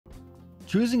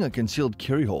Choosing a concealed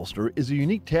carry holster is a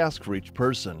unique task for each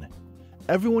person.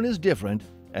 Everyone is different,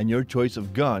 and your choice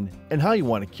of gun and how you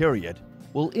want to carry it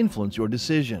will influence your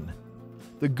decision.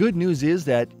 The good news is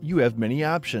that you have many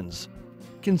options.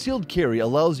 Concealed carry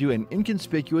allows you an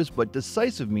inconspicuous but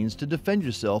decisive means to defend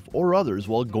yourself or others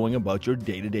while going about your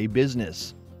day-to-day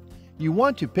business. You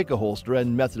want to pick a holster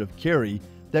and method of carry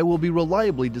that will be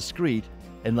reliably discreet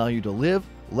and allow you to live,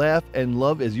 laugh, and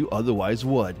love as you otherwise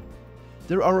would.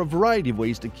 There are a variety of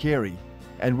ways to carry,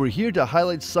 and we're here to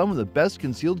highlight some of the best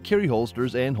concealed carry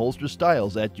holsters and holster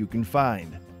styles that you can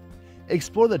find.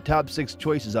 Explore the top 6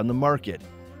 choices on the market,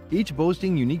 each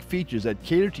boasting unique features that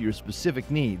cater to your specific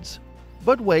needs.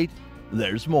 But wait,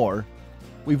 there's more.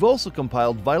 We've also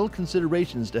compiled vital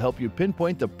considerations to help you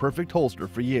pinpoint the perfect holster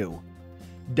for you.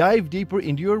 Dive deeper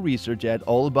into your research at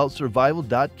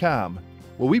allaboutsurvival.com,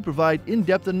 where we provide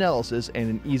in-depth analysis and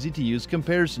an easy-to-use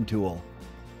comparison tool.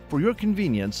 For your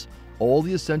convenience, all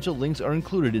the essential links are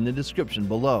included in the description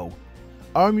below.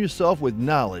 Arm yourself with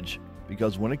knowledge,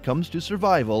 because when it comes to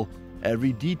survival,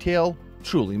 every detail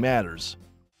truly matters.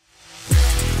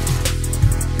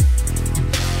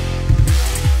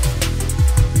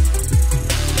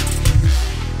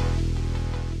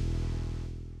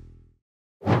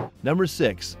 Number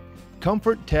 6.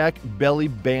 ComfortTac Belly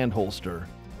Band Holster.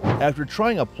 After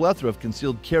trying a plethora of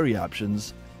concealed carry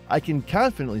options, I can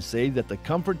confidently say that the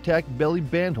ComfortTac Belly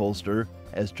Band Holster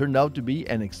has turned out to be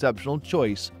an exceptional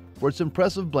choice for its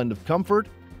impressive blend of comfort,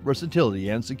 versatility,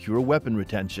 and secure weapon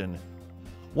retention.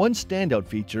 One standout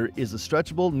feature is the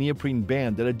stretchable neoprene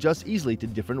band that adjusts easily to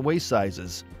different waist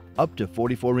sizes, up to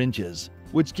 44 inches,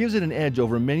 which gives it an edge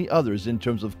over many others in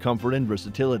terms of comfort and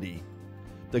versatility.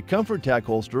 The ComfortTac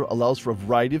holster allows for a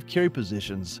variety of carry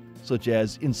positions, such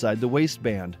as inside the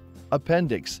waistband,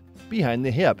 appendix, behind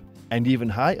the hip, and even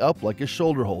high up like a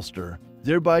shoulder holster,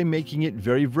 thereby making it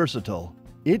very versatile.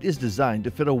 It is designed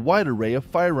to fit a wide array of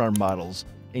firearm models,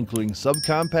 including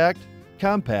subcompact,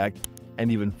 compact,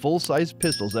 and even full-size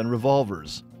pistols and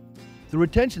revolvers. The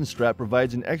retention strap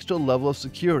provides an extra level of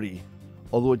security,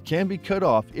 although it can be cut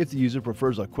off if the user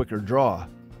prefers a quicker draw.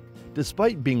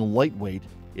 Despite being lightweight,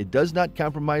 it does not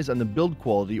compromise on the build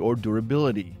quality or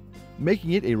durability,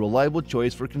 making it a reliable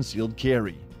choice for concealed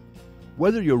carry.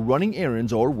 Whether you're running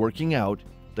errands or working out,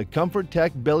 the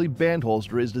ComfortTac Belly Band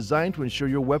Holster is designed to ensure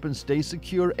your weapon stays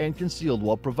secure and concealed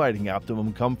while providing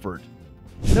optimum comfort.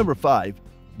 Number 5.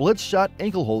 BlitzShot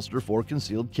Ankle Holster for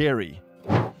concealed carry.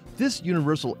 This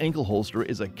universal ankle holster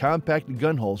is a compact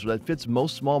gun holster that fits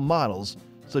most small models,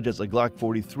 such as a Glock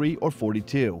 43 or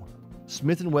 42,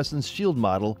 Smith & Wesson's Shield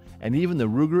model, and even the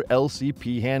Ruger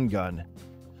LCP handgun.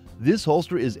 This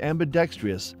holster is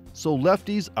ambidextrous, so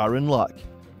lefties are in luck.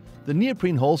 The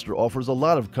neoprene holster offers a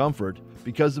lot of comfort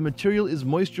because the material is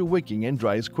moisture wicking and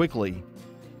dries quickly.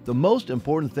 The most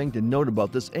important thing to note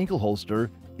about this ankle holster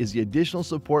is the additional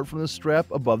support from the strap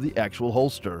above the actual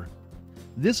holster.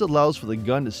 This allows for the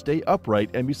gun to stay upright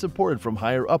and be supported from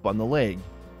higher up on the leg.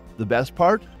 The best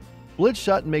part?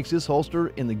 BlitzShot makes this holster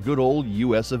in the good old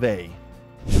US of A.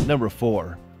 Number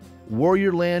 4.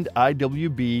 WarriorLand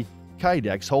IWB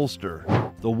Kydex Holster.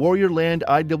 The WarriorLand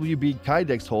IWB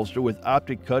Kydex holster with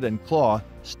optic cut and claw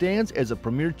stands as a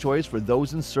premier choice for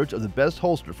those in search of the best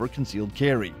holster for concealed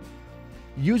carry.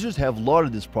 Users have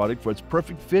lauded this product for its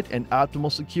perfect fit and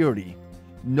optimal security,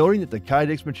 noting that the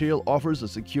Kydex material offers a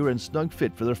secure and snug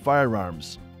fit for their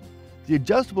firearms. The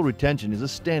adjustable retention is a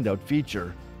standout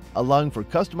feature, allowing for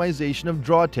customization of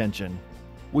draw tension,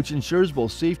 which ensures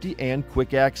both safety and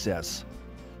quick access.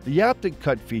 The optic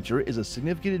cut feature is a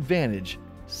significant advantage,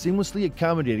 seamlessly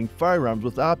accommodating firearms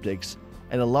with optics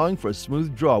and allowing for a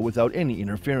smooth draw without any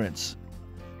interference.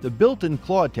 The built-in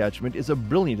claw attachment is a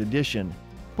brilliant addition,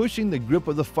 pushing the grip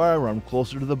of the firearm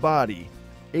closer to the body,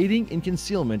 aiding in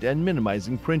concealment and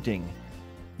minimizing printing.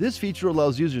 This feature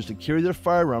allows users to carry their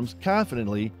firearms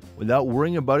confidently without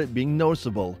worrying about it being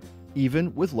noticeable,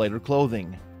 even with lighter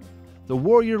clothing. The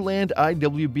WarriorLand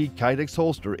IWB Kydex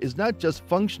holster is not just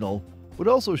functional, but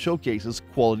also showcases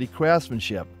quality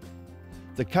craftsmanship.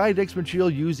 The Kydex material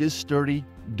used is sturdy,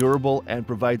 durable, and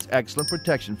provides excellent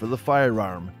protection for the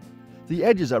firearm. The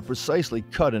edges are precisely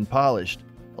cut and polished,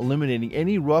 eliminating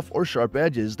any rough or sharp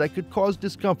edges that could cause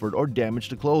discomfort or damage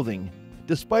to clothing.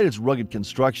 Despite its rugged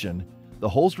construction, the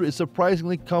holster is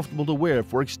surprisingly comfortable to wear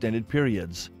for extended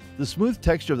periods. The smooth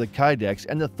texture of the Kydex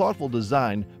and the thoughtful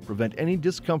design prevent any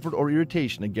discomfort or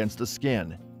irritation against the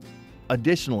skin.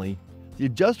 Additionally, the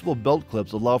adjustable belt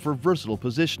clips allow for versatile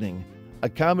positioning,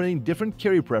 accommodating different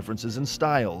carry preferences and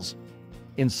styles.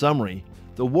 In summary,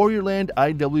 the WarriorLand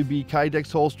IWB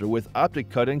Kydex holster with optic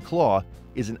cut and claw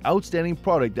is an outstanding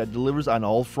product that delivers on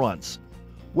all fronts.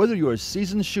 Whether you're a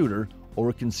seasoned shooter or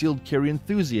a concealed carry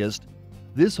enthusiast,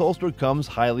 this holster comes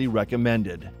highly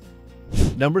recommended.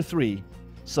 Number 3.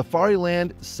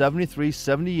 Safariland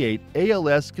 7378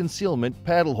 ALS Concealment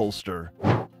Paddle Holster.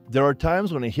 There are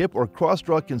times when a hip or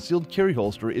cross-draw concealed carry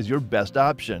holster is your best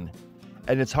option,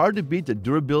 and it's hard to beat the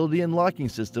durability and locking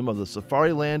system of the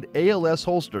Safariland ALS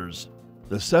holsters.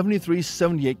 The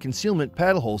 7378 Concealment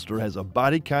Paddle Holster has a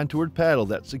body-contoured paddle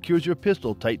that secures your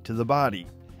pistol tight to the body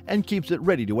and keeps it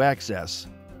ready to access.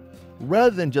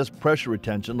 Rather than just pressure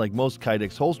retention like most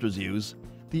Kydex holsters use,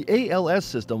 the ALS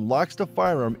system locks the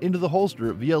firearm into the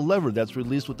holster via a lever that's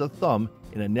released with the thumb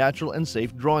in a natural and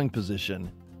safe drawing position.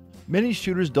 Many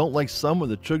shooters don't like some of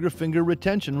the trigger finger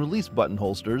retention release button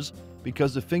holsters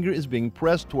because the finger is being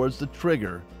pressed towards the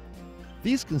trigger.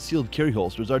 These concealed carry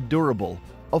holsters are durable,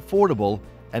 affordable,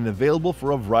 and available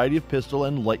for a variety of pistol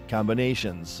and light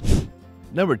combinations.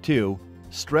 Number 2.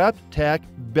 Strapt-Tac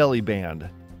Belly Band.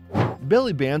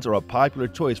 Belly bands are a popular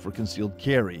choice for concealed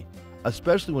carry,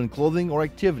 especially when clothing or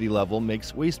activity level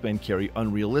makes waistband carry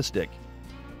unrealistic.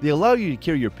 They allow you to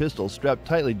carry your pistol strapped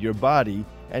tightly to your body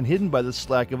and hidden by the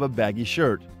slack of a baggy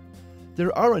shirt.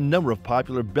 There are a number of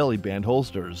popular belly band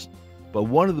holsters, but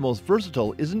one of the most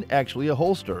versatile isn't actually a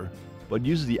holster, but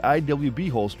uses the IWB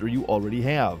holster you already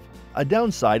have. A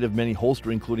downside of many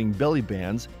holster including belly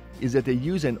bands is that they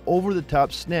use an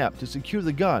over-the-top snap to secure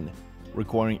the gun,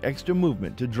 requiring extra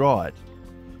movement to draw it.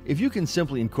 If you can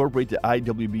simply incorporate the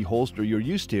IWB holster you're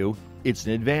used to, it's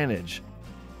an advantage.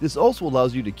 This also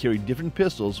allows you to carry different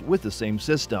pistols with the same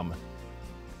system.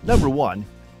 Number 1.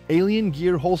 Alien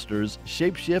Gear Holsters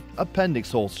ShapeShift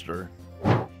Appendix Holster.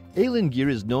 Alien Gear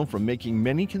is known for making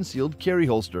many concealed carry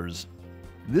holsters.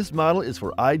 This model is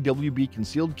for IWB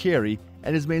concealed carry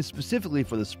and is made specifically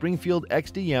for the Springfield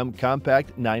XDM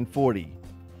Compact 940.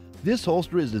 This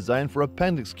holster is designed for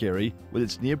appendix carry with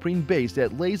its neoprene base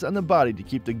that lays on the body to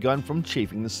keep the gun from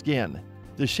chafing the skin.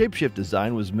 The ShapeShift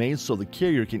design was made so the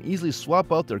carrier can easily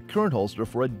swap out their current holster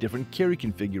for a different carry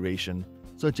configuration,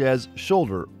 such as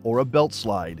shoulder or a belt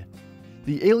slide.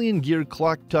 The Alien Gear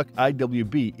Clock Tuck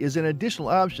IWB is an additional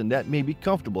option that may be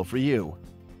comfortable for you.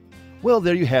 Well,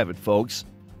 there you have it, folks.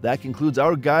 That concludes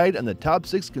our guide on the top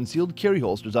 6 concealed carry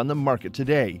holsters on the market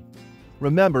today.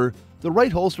 Remember, the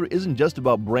right holster isn't just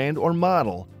about brand or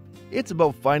model. It's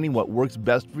about finding what works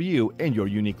best for you and your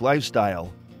unique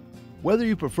lifestyle. Whether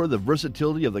you prefer the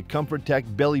versatility of the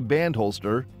ComfortTac belly band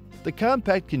holster, the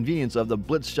compact convenience of the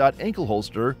BlitzShot ankle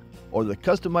holster, or the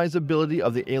customizability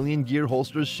of the Alien Gear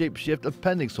holster's ShapeShift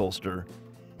appendix holster,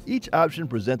 each option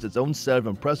presents its own set of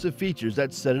impressive features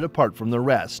that set it apart from the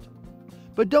rest.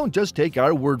 But don't just take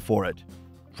our word for it.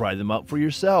 Try them out for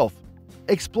yourself.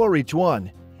 Explore each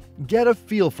one. Get a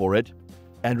feel for it.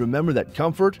 And remember that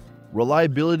comfort,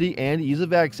 reliability, and ease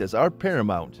of access are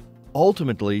paramount.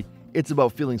 Ultimately, it's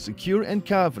about feeling secure and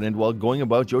confident while going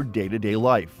about your day-to-day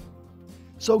life.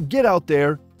 So get out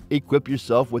there, equip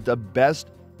yourself with the best,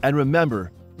 and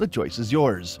remember, the choice is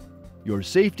yours. Your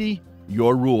safety,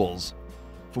 your rules.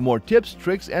 For more tips,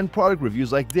 tricks, and product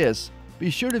reviews like this, be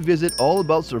sure to visit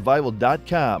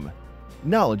allaboutsurvival.com.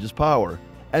 Knowledge is power,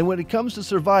 and when it comes to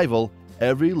survival,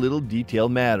 every little detail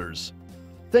matters.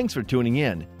 Thanks for tuning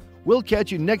in. We'll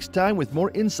catch you next time with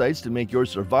more insights to make your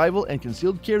survival and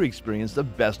concealed carry experience the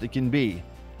best it can be.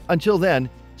 Until then,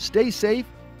 stay safe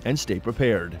and stay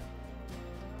prepared.